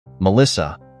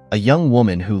Melissa, a young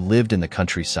woman who lived in the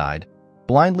countryside,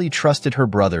 blindly trusted her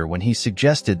brother when he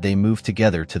suggested they move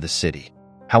together to the city.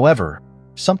 However,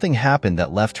 something happened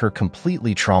that left her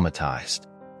completely traumatized.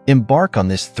 Embark on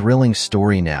this thrilling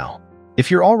story now. If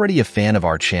you're already a fan of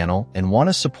our channel and want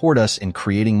to support us in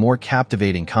creating more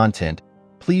captivating content,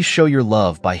 please show your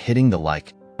love by hitting the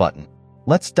like button.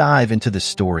 Let's dive into the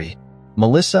story.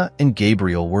 Melissa and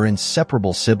Gabriel were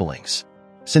inseparable siblings.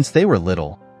 Since they were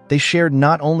little, they shared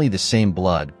not only the same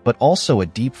blood, but also a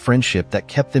deep friendship that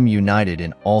kept them united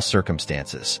in all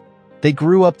circumstances. They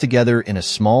grew up together in a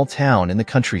small town in the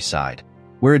countryside,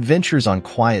 where adventures on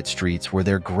quiet streets were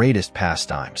their greatest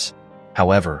pastimes.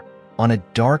 However, on a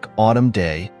dark autumn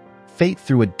day, fate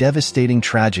threw a devastating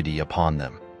tragedy upon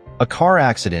them. A car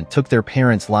accident took their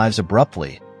parents' lives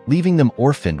abruptly, leaving them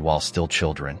orphaned while still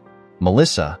children.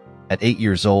 Melissa, at 8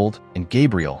 years old, and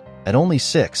Gabriel, at only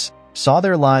 6, saw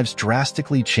their lives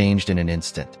drastically changed in an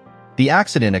instant. The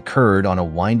accident occurred on a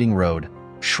winding road,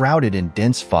 shrouded in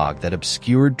dense fog that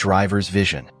obscured drivers'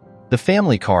 vision. The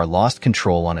family car lost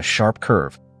control on a sharp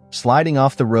curve, sliding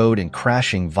off the road and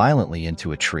crashing violently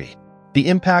into a tree. The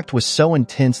impact was so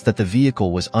intense that the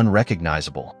vehicle was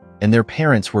unrecognizable, and their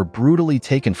parents were brutally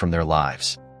taken from their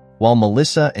lives. While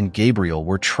Melissa and Gabriel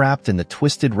were trapped in the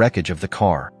twisted wreckage of the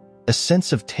car, a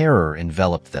sense of terror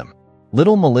enveloped them.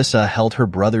 Little Melissa held her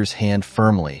brother's hand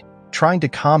firmly, trying to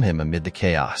calm him amid the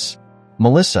chaos.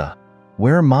 "Melissa,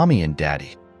 where are Mommy and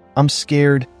Daddy?" "I'm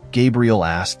scared," Gabriel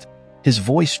asked, his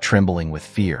voice trembling with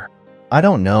fear. "I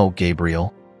don't know,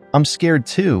 Gabriel. I'm scared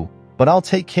too, but I'll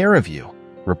take care of you,"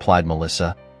 replied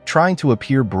Melissa, trying to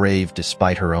appear brave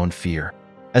despite her own fear.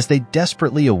 As they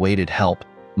desperately awaited help,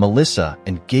 Melissa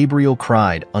and Gabriel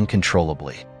cried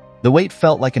uncontrollably. The wait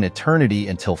felt like an eternity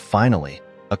until finally,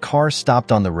 a car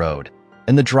stopped on the road,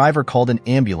 and the driver called an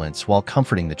ambulance while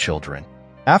comforting the children.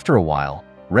 After a while,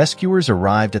 rescuers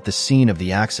arrived at the scene of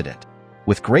the accident.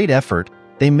 With great effort,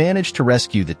 they managed to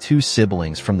rescue the two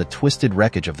siblings from the twisted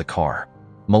wreckage of the car.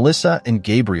 Melissa and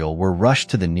Gabriel were rushed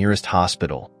to the nearest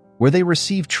hospital, where they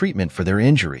received treatment for their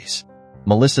injuries.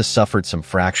 Melissa suffered some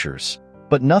fractures,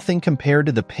 but nothing compared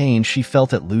to the pain she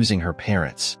felt at losing her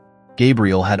parents.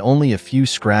 Gabriel had only a few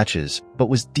scratches, but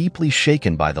was deeply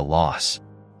shaken by the loss.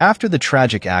 After the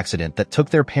tragic accident that took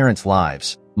their parents'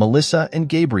 lives, Melissa and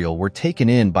Gabriel were taken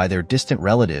in by their distant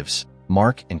relatives,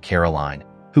 Mark and Caroline,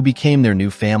 who became their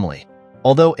new family.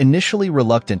 Although initially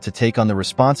reluctant to take on the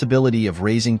responsibility of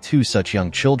raising two such young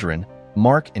children,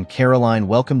 Mark and Caroline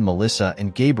welcomed Melissa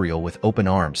and Gabriel with open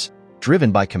arms,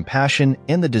 driven by compassion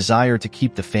and the desire to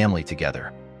keep the family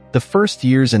together. The first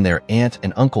years in their aunt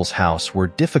and uncle's house were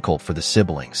difficult for the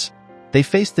siblings. They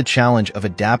faced the challenge of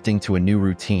adapting to a new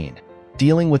routine,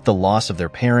 dealing with the loss of their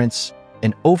parents,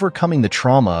 and overcoming the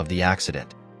trauma of the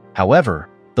accident. However,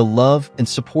 the love and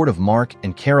support of Mark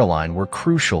and Caroline were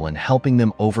crucial in helping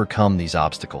them overcome these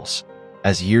obstacles.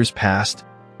 As years passed,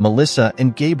 Melissa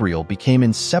and Gabriel became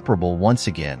inseparable once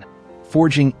again,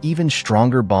 forging even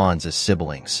stronger bonds as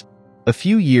siblings. A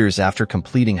few years after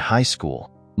completing high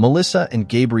school, Melissa and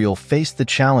Gabriel faced the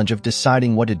challenge of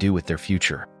deciding what to do with their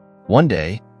future. One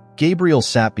day, Gabriel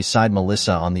sat beside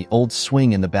Melissa on the old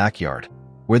swing in the backyard,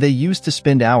 where they used to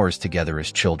spend hours together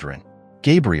as children.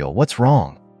 "Gabriel, what's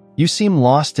wrong? You seem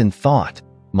lost in thought,"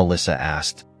 Melissa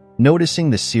asked, noticing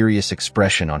the serious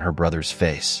expression on her brother's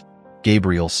face.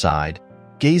 Gabriel sighed,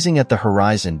 gazing at the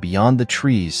horizon beyond the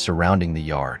trees surrounding the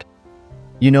yard.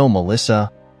 "You know, Melissa,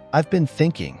 I've been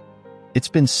thinking. It's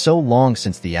been so long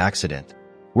since the accident.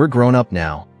 We're grown up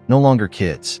now, no longer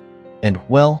kids. And,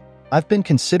 well, I've been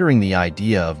considering the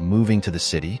idea of moving to the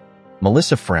city."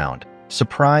 Melissa frowned,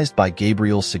 surprised by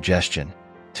Gabriel's suggestion.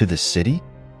 "To the city?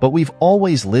 But we've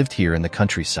always lived here in the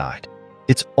countryside.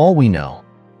 It's all we know.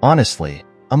 Honestly,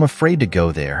 I'm afraid to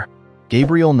go there."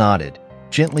 Gabriel nodded,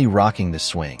 gently rocking the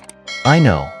swing. "I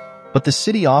know, but the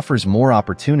city offers more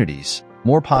opportunities,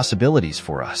 more possibilities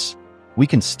for us. We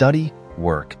can study,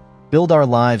 work, build our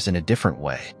lives in a different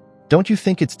way. Don't you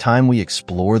think it's time we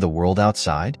explore the world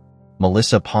outside?"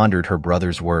 Melissa pondered her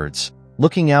brother's words,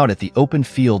 looking out at the open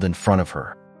field in front of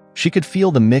her. She could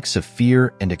feel the mix of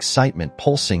fear and excitement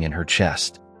pulsing in her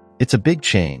chest. It's a big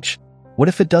change. What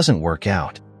if it doesn't work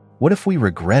out? What if we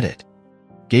regret it?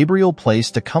 Gabriel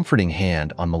placed a comforting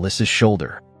hand on Melissa's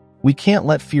shoulder. "We can't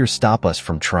let fear stop us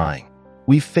from trying.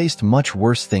 We've faced much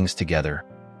worse things together,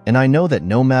 and I know that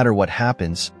no matter what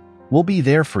happens, we'll be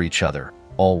there for each other,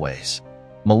 always."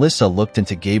 Melissa looked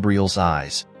into Gabriel's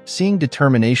eyes, seeing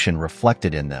determination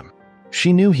reflected in them.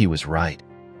 She knew he was right.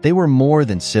 They were more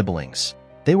than siblings.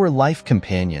 They were life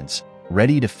companions,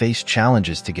 ready to face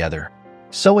challenges together.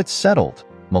 "So it's settled,"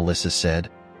 Melissa said,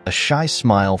 a a shy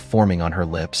smile forming on her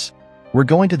lips. "We're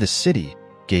going to the city,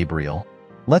 Gabriel.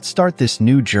 Let's start this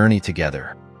new journey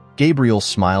together." Gabriel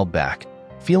smiled back,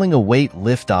 feeling a weight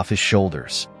lift off his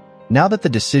shoulders. Now that the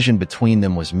decision between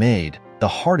them was made, the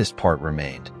hardest part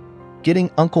remained: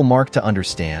 getting Uncle Mark to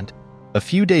understand. A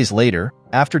few days later,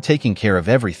 after taking care of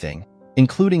everything,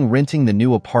 including renting the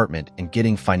new apartment and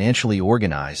getting financially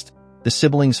organized, the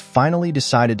siblings finally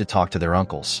decided to talk to their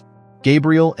uncles.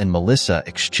 Gabriel and Melissa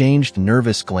exchanged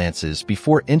nervous glances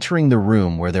before entering the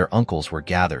room where their uncles were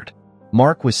gathered.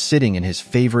 Mark was sitting in his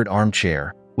favorite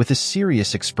armchair with a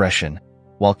serious expression,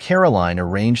 while Caroline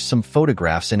arranged some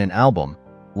photographs in an album,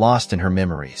 lost in her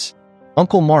memories.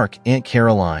 "Uncle Mark, Aunt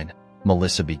Caroline,"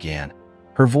 Melissa began,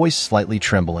 her voice slightly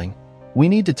trembling, "we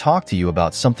need to talk to you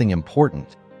about something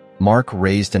important." Mark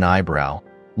raised an eyebrow,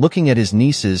 looking at his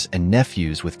nieces and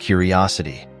nephews with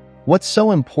curiosity. "What's so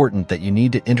important that you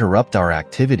need to interrupt our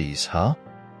activities, huh?"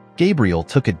 Gabriel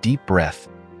took a deep breath,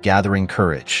 gathering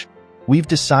courage. We've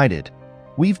decided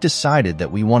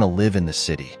that we want to live in the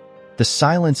city." The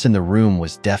silence in the room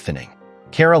was deafening.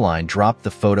 Caroline dropped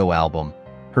the photo album,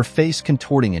 her face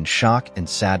contorting in shock and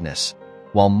sadness,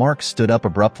 while Mark stood up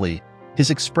abruptly, his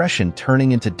expression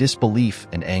turning into disbelief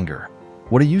and anger.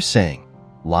 "What are you saying?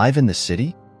 Live in the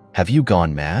city? Have you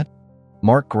gone mad?"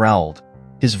 Mark growled,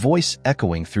 his voice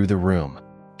echoing through the room.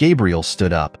 Gabriel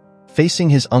stood up, facing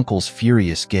his uncle's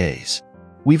furious gaze.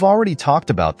 "We've already talked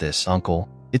about this, Uncle.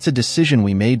 It's a decision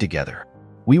we made together.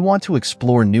 We want to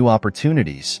explore new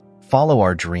opportunities, follow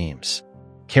our dreams."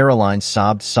 Caroline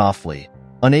sobbed softly,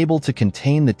 unable to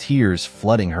contain the tears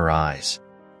flooding her eyes.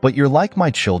 "But you're like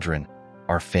my children,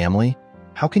 our family.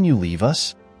 How can you leave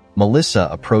us?" Melissa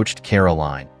approached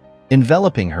Caroline,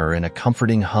 enveloping her in a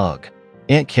comforting hug.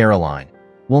 "Aunt Caroline,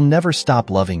 we'll never stop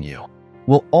loving you.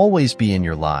 We'll always be in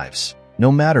your lives,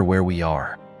 no matter where we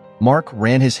are." Mark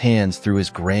ran his hands through his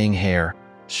graying hair,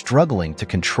 struggling to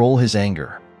control his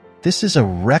anger. "This is a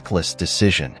reckless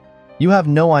decision. You have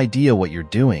no idea what you're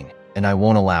doing, and I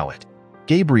won't allow it."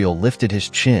 Gabriel lifted his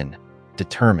chin,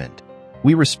 determined.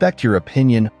 "We respect your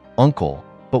opinion, Uncle,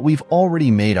 but we've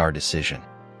already made our decision.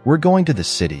 We're going to the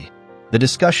city." The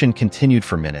discussion continued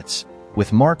for minutes,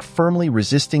 with Mark firmly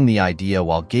resisting the idea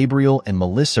while Gabriel and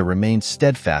Melissa remained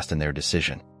steadfast in their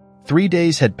decision. 3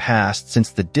 days had passed since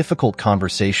the difficult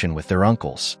conversation with their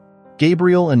uncles.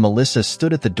 Gabriel and Melissa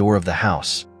stood at the door of the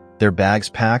house, their bags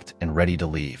packed and ready to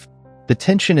leave. The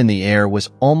tension in the air was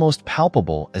almost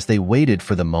palpable as they waited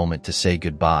for the moment to say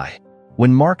goodbye.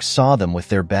 When Mark saw them with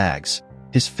their bags,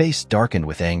 his face darkened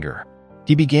with anger.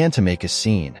 He began to make a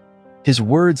scene, his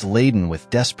words laden with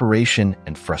desperation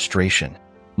and frustration.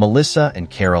 Melissa and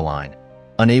Caroline,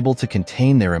 unable to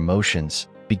contain their emotions,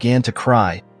 began to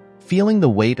cry, feeling the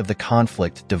weight of the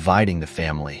conflict dividing the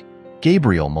family.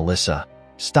 "Gabriel, Melissa,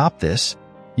 stop this.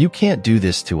 You can't do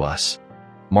this to us,"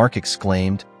 Mark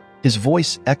exclaimed, his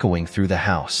voice echoing through the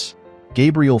house.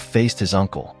 Gabriel faced his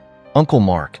uncle. "Uncle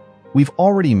Mark, we've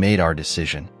already made our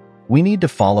decision. We need to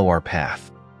follow our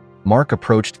path." Mark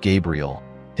approached Gabriel,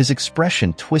 his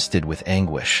expression twisted with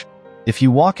anguish. "If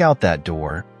you walk out that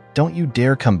door, don't you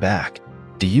dare come back.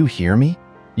 Do you hear me?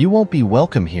 You won't be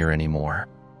welcome here anymore."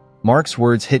 Mark's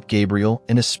words hit Gabriel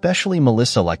and especially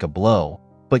Melissa like a blow,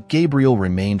 but Gabriel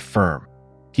remained firm.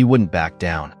 He wouldn't back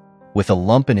down. With a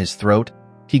lump in his throat,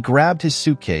 he grabbed his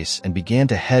suitcase and began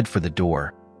to head for the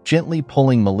door, gently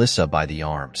pulling Melissa by the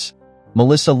arms.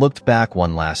 Melissa looked back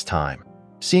one last time,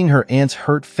 seeing her aunt's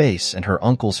hurt face and her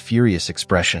uncle's furious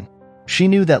expression. She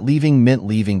knew that leaving meant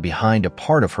leaving behind a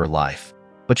part of her life,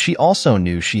 but she also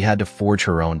knew she had to forge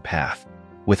her own path.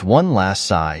 With one last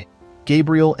sigh,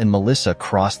 Gabriel and Melissa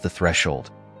crossed the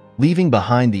threshold, leaving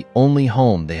behind the only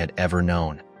home they had ever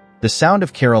known. The sound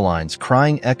of Caroline's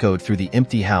crying echoed through the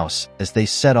empty house as they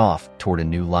set off toward a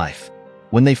new life.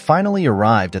 When they finally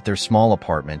arrived at their small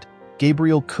apartment,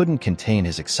 Gabriel couldn't contain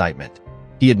his excitement.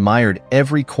 He admired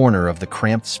every corner of the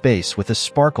cramped space with a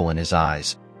sparkle in his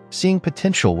eyes, seeing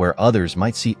potential where others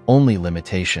might see only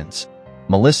limitations.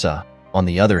 Melissa, on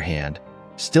the other hand,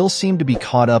 still seemed to be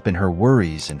caught up in her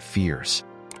worries and fears.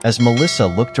 As Melissa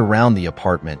looked around the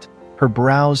apartment, her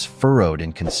brows furrowed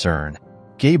in concern.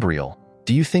 "Gabriel,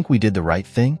 do you think we did the right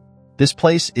thing? This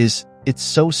place it's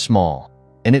so small,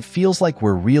 and it feels like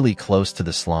we're really close to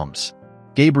the slums."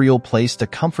 Gabriel placed a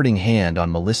comforting hand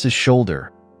on Melissa's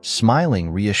shoulder,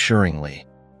 smiling reassuringly.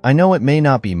 "I know it may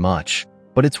not be much,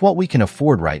 but it's what we can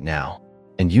afford right now.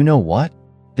 And you know what?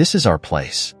 This is our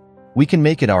place. We can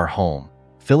make it our home,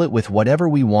 fill it with whatever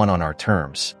we want on our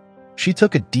terms." She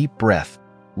took a deep breath,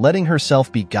 letting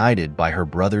herself be guided by her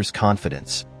brother's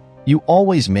confidence. "You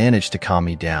always manage to calm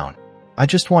me down. I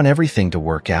just want everything to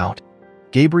work out."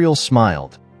 Gabriel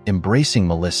smiled, embracing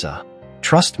Melissa.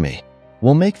 "Trust me,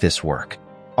 we'll make this work.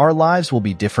 Our lives will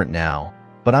be different now,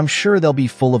 but I'm sure they'll be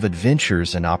full of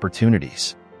adventures and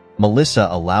opportunities." Melissa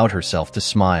allowed herself to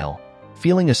smile,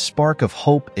 feeling a spark of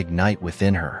hope ignite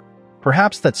within her.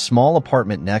 Perhaps that small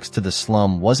apartment next to the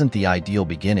slum wasn't the ideal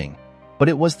beginning, but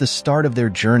it was the start of their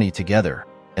journey together,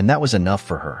 and that was enough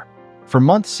for her. For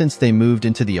months since they moved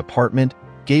into the apartment,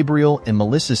 Gabriel and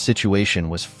Melissa's situation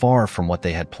was far from what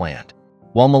they had planned.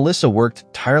 While Melissa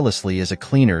worked tirelessly as a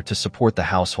cleaner to support the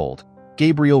household,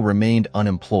 Gabriel remained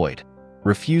unemployed,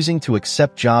 refusing to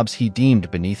accept jobs he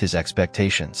deemed beneath his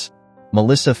expectations.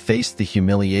 Melissa faced the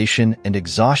humiliation and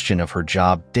exhaustion of her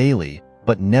job daily,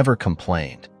 but never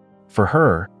complained. For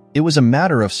her, it was a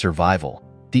matter of survival,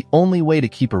 the only way to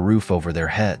keep a roof over their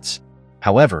heads.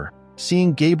 However,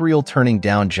 seeing Gabriel turning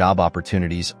down job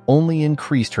opportunities only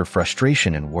increased her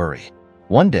frustration and worry.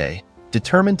 One day,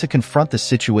 determined to confront the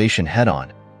situation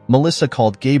head-on, Melissa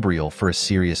called Gabriel for a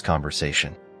serious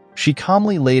conversation. She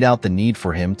calmly laid out the need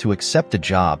for him to accept a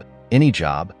job, any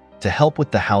job, to help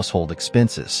with the household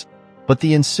expenses. But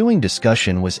the ensuing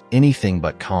discussion was anything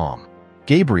but calm.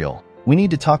 "Gabriel, we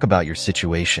need to talk about your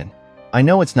situation. I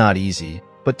know it's not easy,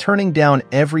 but turning down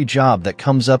every job that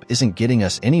comes up isn't getting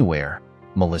us anywhere,"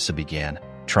 Melissa began,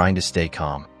 trying to stay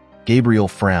calm. Gabriel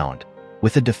frowned,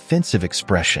 with a defensive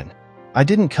expression. "I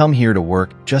didn't come here to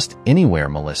work just anywhere,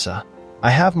 Melissa.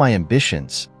 I have my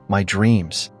ambitions, my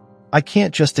dreams. I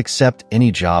can't just accept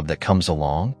any job that comes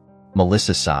along."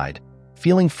 Melissa sighed,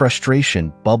 feeling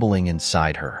frustration bubbling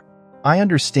inside her. "I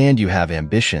understand you have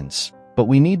ambitions, but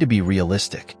we need to be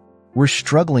realistic. We're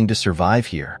struggling to survive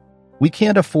here. We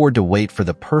can't afford to wait for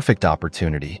the perfect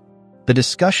opportunity." The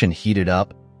discussion heated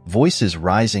up, voices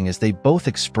rising as they both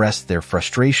expressed their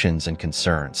frustrations and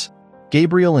concerns.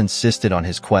 Gabriel insisted on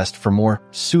his quest for more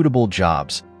suitable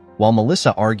jobs, while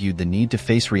Melissa argued the need to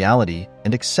face reality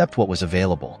and accept what was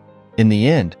available. In the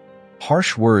end,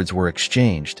 harsh words were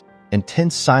exchanged, and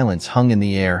tense silence hung in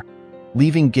the air,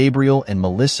 leaving Gabriel and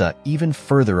Melissa even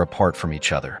further apart from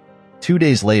each other. 2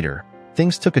 days later,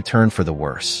 things took a turn for the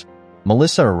worse.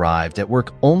 Melissa arrived at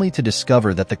work only to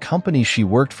discover that the company she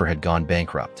worked for had gone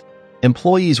bankrupt.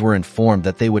 Employees were informed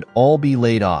that they would all be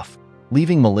laid off,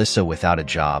 leaving Melissa without a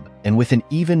job and with an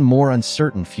even more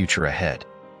uncertain future ahead.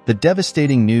 The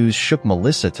devastating news shook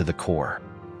Melissa to the core.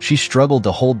 She struggled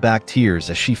to hold back tears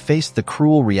as she faced the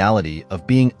cruel reality of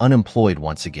being unemployed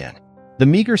once again. The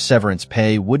meager severance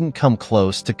pay wouldn't come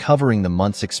close to covering the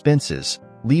month's expenses,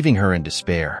 leaving her in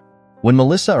despair. When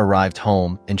Melissa arrived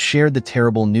home and shared the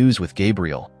terrible news with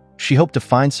Gabriel, she hoped to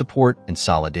find support and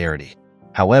solidarity.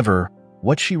 However,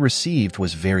 what she received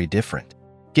was very different.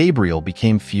 Gabriel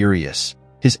became furious,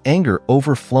 his anger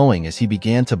overflowing as he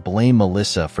began to blame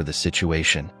Melissa for the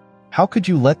situation. "How could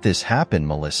you let this happen,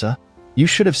 Melissa? You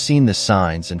should have seen the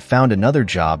signs and found another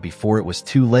job before it was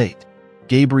too late."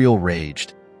 Gabriel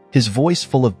raged, his voice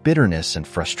full of bitterness and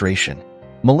frustration.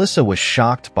 Melissa was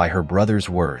shocked by her brother's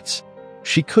words.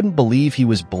 She couldn't believe he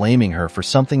was blaming her for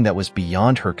something that was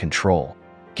beyond her control.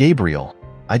 "Gabriel,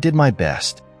 I did my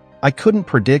best. I couldn't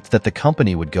predict that the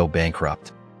company would go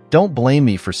bankrupt. Don't blame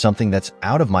me for something that's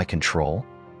out of my control."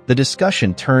 The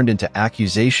discussion turned into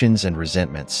accusations and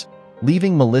resentments,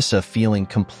 leaving Melissa feeling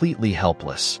completely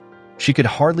helpless. She could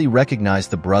hardly recognize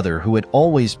the brother who had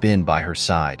always been by her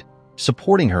side,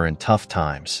 supporting her in tough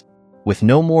times. With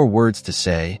no more words to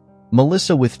say,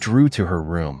 Melissa withdrew to her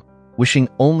room, wishing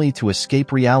only to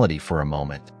escape reality for a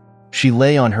moment. She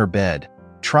lay on her bed,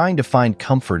 trying to find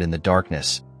comfort in the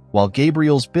darkness, while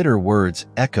Gabriel's bitter words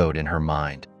echoed in her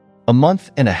mind. A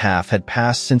month and a half had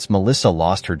passed since Melissa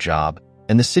lost her job,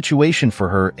 and the situation for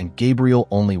her and Gabriel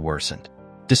only worsened.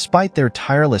 Despite their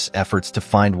tireless efforts to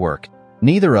find work,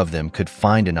 neither of them could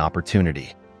find an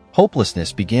opportunity.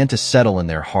 Hopelessness began to settle in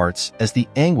their hearts as the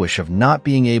anguish of not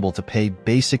being able to pay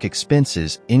basic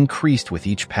expenses increased with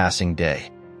each passing day.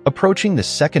 Approaching the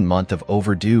second month of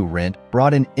overdue rent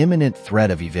brought an imminent threat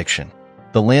of eviction.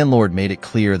 The landlord made it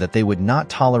clear that they would not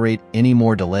tolerate any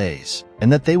more delays,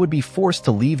 and that they would be forced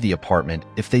to leave the apartment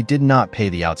if they did not pay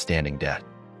the outstanding debt.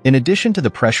 In addition to the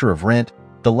pressure of rent,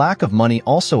 the lack of money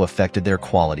also affected their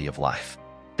quality of life.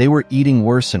 They were eating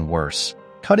worse and worse,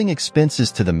 cutting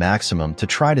expenses to the maximum to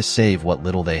try to save what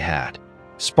little they had.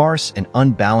 Sparse and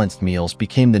unbalanced meals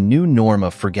became the new norm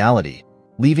of frugality,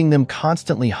 leaving them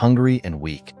constantly hungry and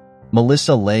weak.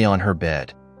 Melissa lay on her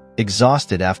bed,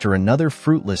 exhausted after another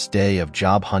fruitless day of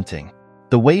job hunting.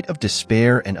 The weight of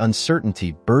despair and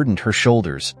uncertainty burdened her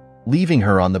shoulders, leaving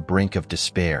her on the brink of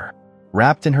despair.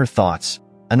 Wrapped in her thoughts,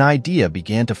 an idea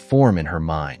began to form in her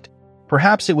mind.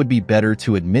 Perhaps it would be better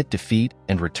to admit defeat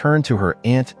and return to her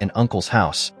aunt and uncle's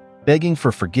house, begging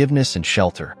for forgiveness and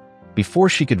shelter. Before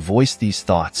she could voice these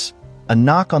thoughts, a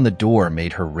knock on the door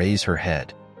made her raise her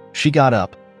head. She got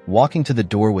up, walking to the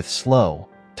door with slow,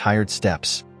 tired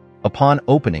steps. Upon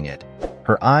opening it,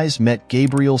 her eyes met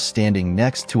Gabriel standing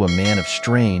next to a man of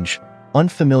strange,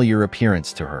 unfamiliar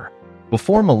appearance to her.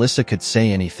 Before Melissa could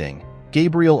say anything,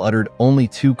 Gabriel uttered only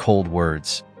two cold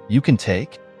words, "You can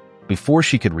take?" Before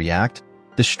she could react,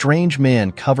 the strange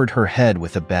man covered her head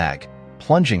with a bag,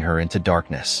 plunging her into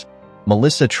darkness.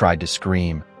 Melissa tried to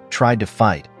scream, tried to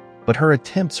fight, but her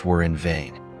attempts were in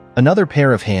vain. Another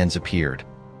pair of hands appeared,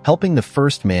 helping the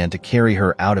first man to carry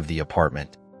her out of the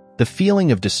apartment. The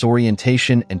feeling of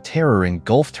disorientation and terror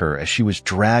engulfed her as she was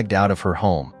dragged out of her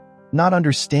home, not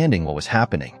understanding what was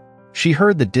happening. She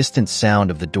heard the distant sound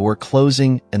of the door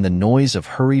closing and the noise of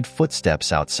hurried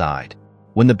footsteps outside.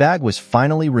 When the bag was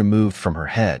finally removed from her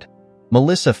head,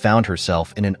 Melissa found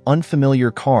herself in an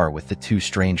unfamiliar car with the two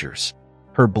strangers.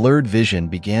 Her blurred vision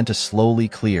began to slowly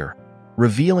clear,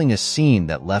 revealing a scene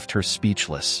that left her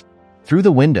speechless. Through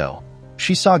the window,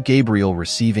 she saw Gabriel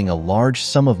receiving a large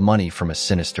sum of money from a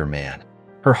sinister man.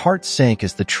 Her heart sank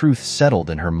as the truth settled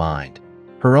in her mind.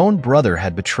 Her own brother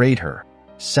had betrayed her,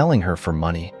 selling her for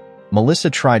money. Melissa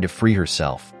tried to free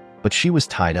herself, but she was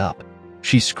tied up.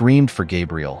 She screamed for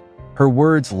Gabriel, her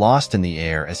words lost in the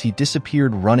air as he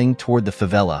disappeared running toward the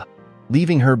favela,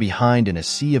 leaving her behind in a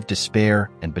sea of despair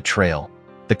and betrayal.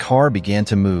 The car began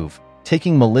to move,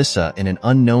 taking Melissa in an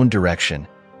unknown direction,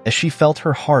 as she felt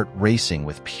her heart racing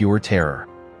with pure terror.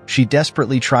 She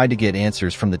desperately tried to get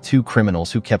answers from the two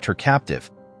criminals who kept her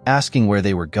captive, asking where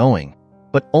they were going,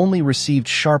 but only received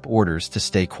sharp orders to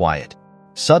stay quiet.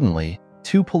 Suddenly,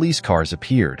 two police cars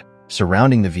appeared,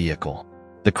 surrounding the vehicle.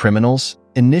 The criminals,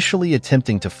 initially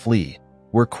attempting to flee,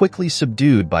 were quickly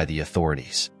subdued by the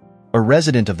authorities. A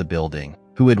resident of the building,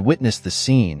 who had witnessed the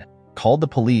scene, called the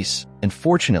police, and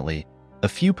fortunately, a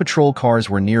few patrol cars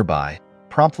were nearby,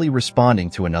 promptly responding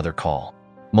to another call.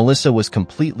 Melissa was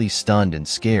completely stunned and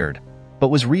scared, but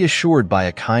was reassured by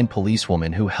a kind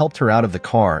policewoman who helped her out of the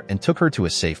car and took her to a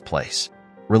safe place.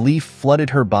 Relief flooded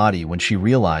her body when she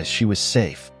realized she was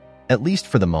safe, at least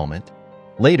for the moment.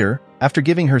 Later, after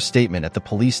giving her statement at the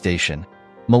police station,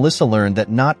 Melissa learned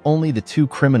that not only the two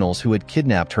criminals who had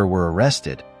kidnapped her were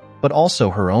arrested, but also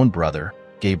her own brother,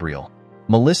 Gabriel.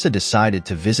 Melissa decided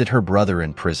to visit her brother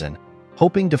in prison,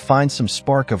 hoping to find some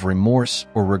spark of remorse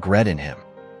or regret in him.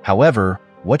 However,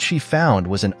 what she found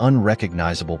was an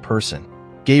unrecognizable person.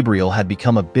 Gabriel had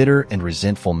become a bitter and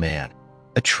resentful man,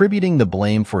 attributing the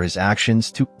blame for his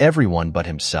actions to everyone but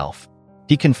himself.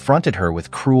 He confronted her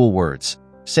with cruel words,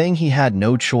 saying he had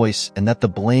no choice and that the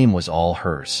blame was all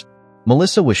hers.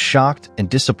 Melissa was shocked and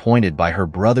disappointed by her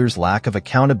brother's lack of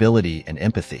accountability and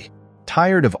empathy.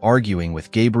 Tired of arguing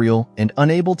with Gabriel and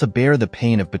unable to bear the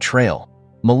pain of betrayal,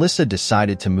 Melissa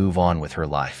decided to move on with her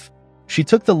life. She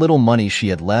took the little money she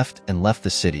had left and left the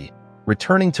city,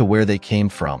 returning to where they came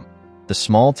from, the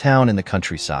small town in the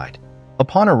countryside.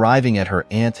 Upon arriving at her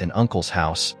aunt and uncle's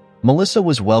house, Melissa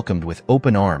was welcomed with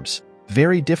open arms,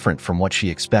 very different from what she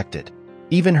expected.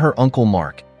 Even her uncle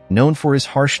Mark, known for his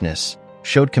harshness,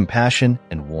 showed compassion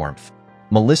and warmth.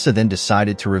 Melissa then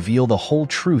decided to reveal the whole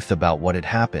truth about what had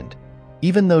happened,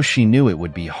 even though she knew it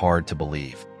would be hard to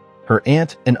believe. Her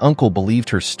aunt and uncle believed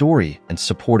her story and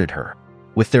supported her.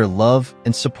 With their love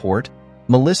and support,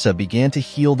 Melissa began to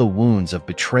heal the wounds of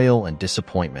betrayal and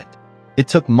disappointment. It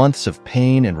took months of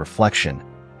pain and reflection,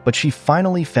 but she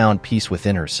finally found peace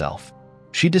within herself.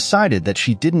 She decided that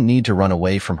she didn't need to run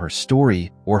away from her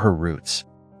story or her roots.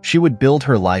 She would build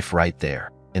her life right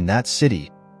there, in that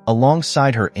city,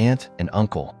 alongside her aunt and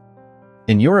uncle.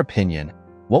 In your opinion,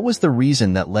 what was the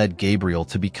reason that led Gabriel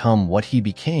to become what he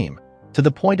became, to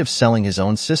the point of selling his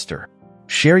own sister?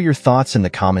 Share your thoughts in the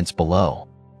comments below.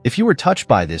 If you were touched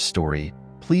by this story,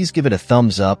 please give it a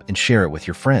thumbs up and share it with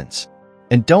your friends.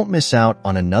 And don't miss out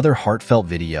on another heartfelt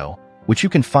video, which you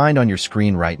can find on your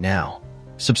screen right now.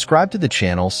 Subscribe to the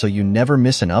channel so you never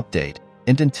miss an update,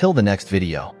 and until the next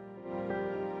video.